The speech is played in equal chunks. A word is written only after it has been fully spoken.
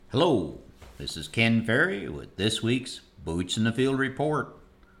Hello, this is Ken Ferry with this week's Boots in the Field report.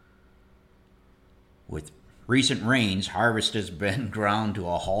 With recent rains, harvest has been ground to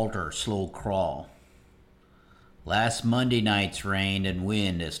a halt or slow crawl. Last Monday night's rain and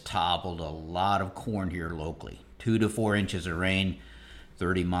wind has toppled a lot of corn here locally. 2 to 4 inches of rain,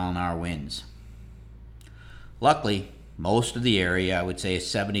 30-mile-an-hour winds. Luckily, most of the area, I would say, is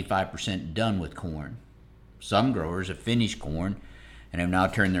 75% done with corn. Some growers have finished corn and have now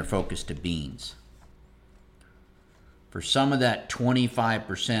turned their focus to beans. For some of that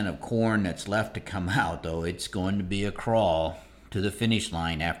 25% of corn that's left to come out, though, it's going to be a crawl to the finish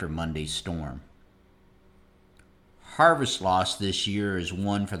line after Monday's storm. Harvest loss this year is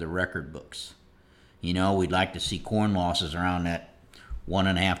one for the record books. You know, we'd like to see corn losses around that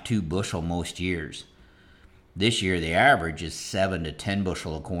 1.5, 2 bushel most years. This year, the average is 7 to 10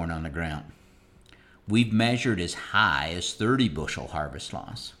 bushel of corn on the ground. We've measured as high as 30 bushel harvest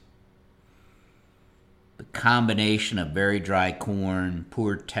loss. The combination of very dry corn,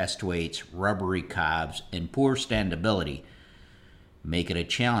 poor test weights, rubbery cobs, and poor standability make it a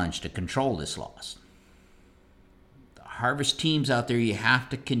challenge to control this loss. The harvest teams out there, you have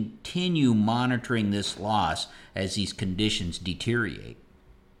to continue monitoring this loss as these conditions deteriorate.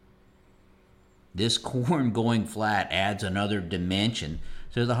 This corn going flat adds another dimension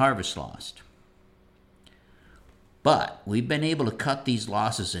to the harvest loss. But we've been able to cut these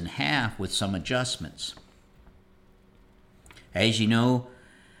losses in half with some adjustments. As you know,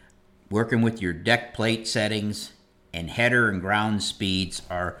 working with your deck plate settings and header and ground speeds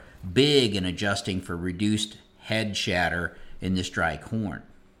are big in adjusting for reduced head shatter in this dry corn,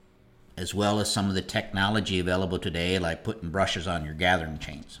 as well as some of the technology available today, like putting brushes on your gathering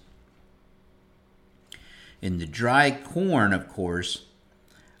chains. In the dry corn, of course,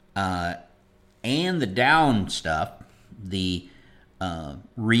 and the down stuff, the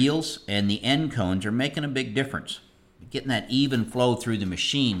reels and the end cones are making a big difference. Getting that even flow through the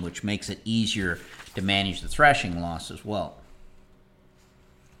machine, which makes it easier to manage the threshing loss as well.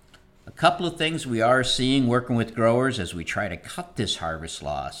 A couple of things we are seeing working with growers as we try to cut this harvest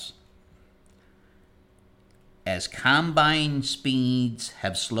loss. As combine speeds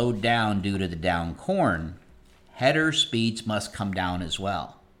have slowed down due to the down corn, header speeds must come down as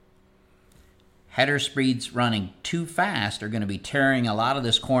well. Header speeds running too fast are going to be tearing a lot of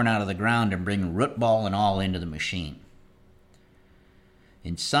this corn out of the ground and bringing root ball and all into the machine.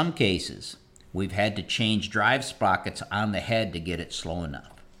 In some cases, we've had to change drive sprockets on the head to get it slow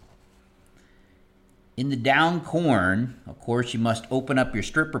enough. In the down corn, of course, you must open up your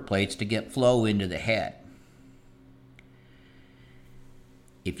stripper plates to get flow into the head.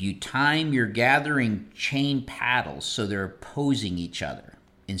 If you time your gathering chain paddles so they're opposing each other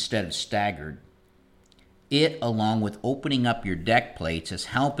instead of staggered, it, along with opening up your deck plates, is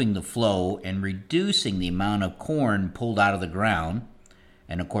helping the flow and reducing the amount of corn pulled out of the ground,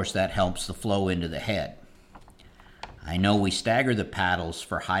 and of course that helps the flow into the head. I know we stagger the paddles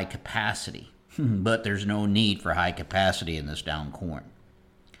for high capacity, but there's no need for high capacity in this down corn.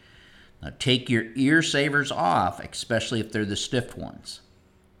 Now take your ear savers off, especially if they're the stiff ones.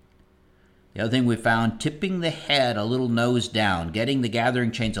 The other thing we found, tipping the head a little nose down, getting the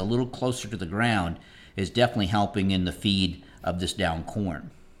gathering chains a little closer to the ground, is definitely helping in the feed of this down corn.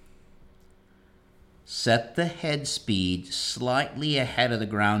 Set the head speed slightly ahead of the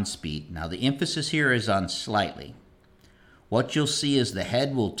ground speed. Now the emphasis here is on slightly. What you'll see is the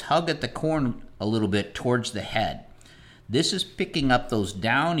head will tug at the corn a little bit towards the head. This is picking up those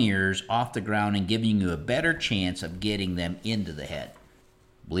down ears off the ground and giving you a better chance of getting them into the head.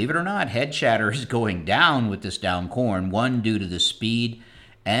 Believe it or not, head shatter is going down with this down corn, one due to the speed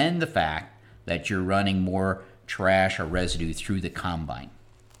and the fact that you're running more trash or residue through the combine.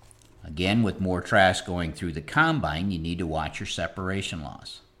 Again, with more trash going through the combine, you need to watch your separation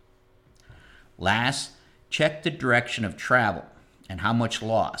loss. Last, check the direction of travel and how much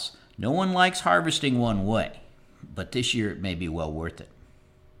loss. No one likes harvesting one way, but this year it may be well worth it.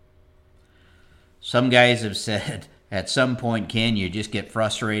 Some guys have said, at some point, Ken, you just get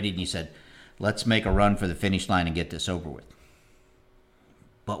frustrated and you said, let's make a run for the finish line and get this over with.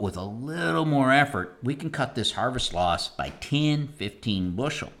 But with a little more effort, we can cut this harvest loss by 10, 15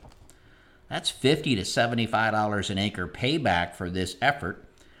 bushel. That's $50 to $75 an acre payback for this effort,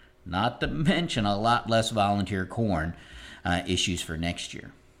 not to mention a lot less volunteer corn issues for next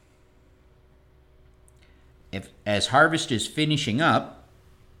year. As harvest is finishing up,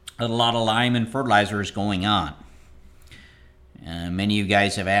 a lot of lime and fertilizer is going on. Many of you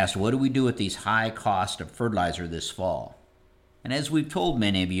guys have asked, what do we do with these high cost of fertilizer this fall? And as we've told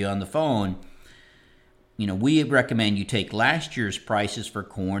many of you on the phone, we recommend you take last year's prices for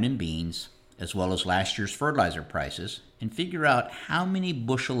corn and beans, as well as last year's fertilizer prices, and figure out how many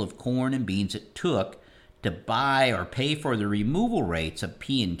bushel of corn and beans it took to buy or pay for the removal rates of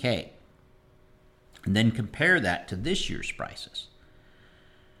P and K. And then compare that to this year's prices.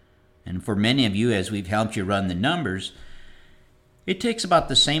 And for many of you, as we've helped you run the numbers, it takes about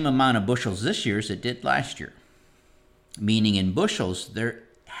the same amount of bushels this year as it did last year. Meaning in bushels, there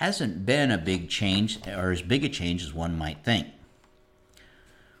hasn't been a big change, or as big a change as one might think.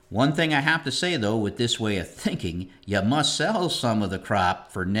 One thing I have to say, though, with this way of thinking, you must sell some of the crop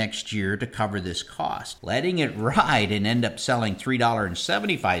for next year to cover this cost. Letting it ride and end up selling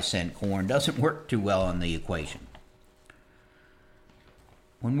 $3.75 corn doesn't work too well on the equation.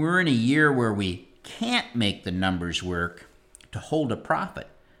 When we're in a year where we can't make the numbers work to hold a profit,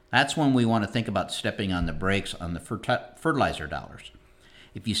 that's when we want to think about stepping on the brakes on the fertilizer dollars.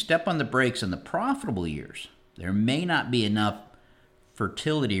 If you step on the brakes in the profitable years, there may not be enough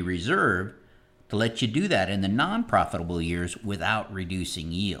fertility reserve to let you do that in the non-profitable years without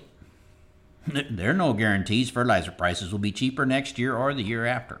reducing yield. There are no guarantees fertilizer prices will be cheaper next year or the year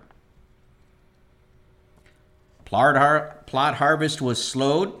after. Plot harvest was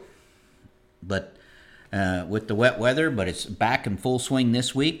slowed, but with the wet weather, but it's back in full swing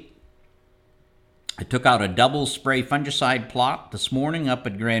this week. I took out a double spray fungicide plot this morning up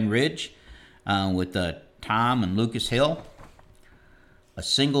at Grand Ridge with Tom and Lucas Hill. A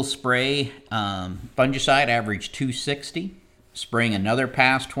single spray fungicide averaged 260. Spraying another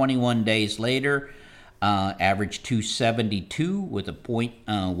pass 21 days later averaged 272 with a point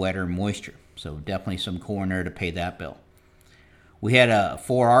wetter moisture. So definitely some corn there to pay that bill. We had a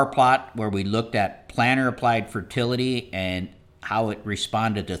 4R plot where we looked at planter applied fertility and how it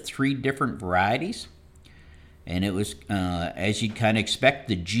responded to 3 different varieties. And it was, as you'd kind of expect,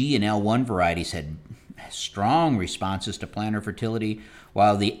 the G and L1 varieties had strong responses to planter fertility,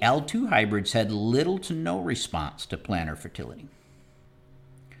 while the L2 hybrids had little to no response to planter fertility.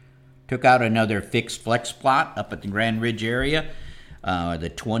 Took out another fixed flex plot up at the Grand Ridge area.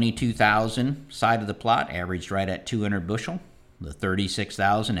 The 22,000 side of the plot averaged right at 200 bushel. The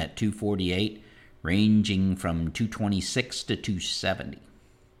 36,000 at 248, ranging from 226 to 270.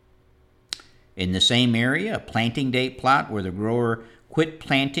 In the same area, a planting date plot where the grower quit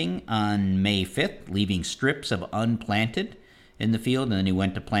planting on May 5th, leaving strips of unplanted in the field, and then he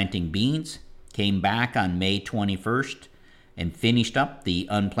went to planting beans, came back on May 21st, and finished up the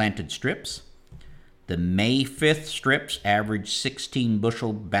unplanted strips. The May 5th strips averaged 16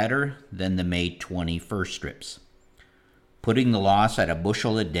 bushel better than the May 21st strips, putting the loss at a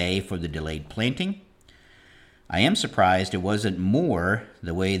bushel a day for the delayed planting. I am surprised it wasn't more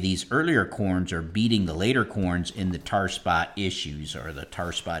the way these earlier corns are beating the later corns in the tar spot issues or the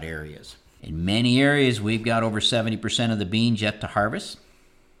tar spot areas. In many areas, we've got over 70% of the beans yet to harvest.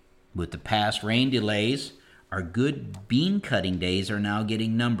 With the past rain delays, our good bean cutting days are now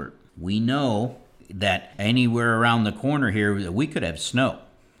getting numbered. We know that anywhere around the corner here, we could have snow.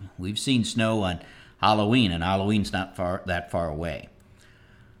 We've seen snow on Halloween, and Halloween's not that far away.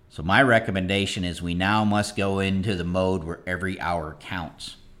 So my recommendation is we now must go into the mode where every hour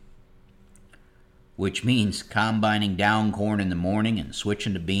counts, which means combining down corn in the morning and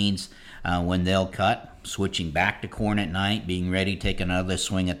switching to beans when they'll cut, switching back to corn at night, being ready to take another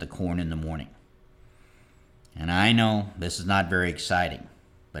swing at the corn in the morning. And I know this is not very exciting,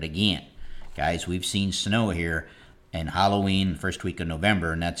 but again, guys, we've seen snow here and Halloween, first week of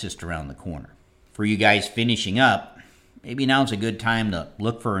November, and that's just around the corner. For you guys finishing up, maybe now's a good time to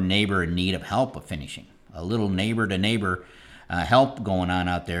look for a neighbor in need of help of finishing. A little neighbor-to-neighbor help going on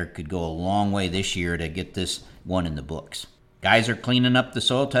out there could go a long way this year to get this one in the books. Guys are cleaning up the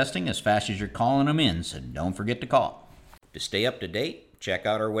soil testing as fast as you're calling them in, so don't forget to call. To stay up to date, check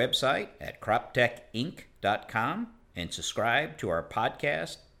out our website at croptechinc.com and subscribe to our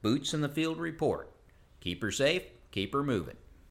podcast, Boots in the Field Report. Keep her safe, keep her moving.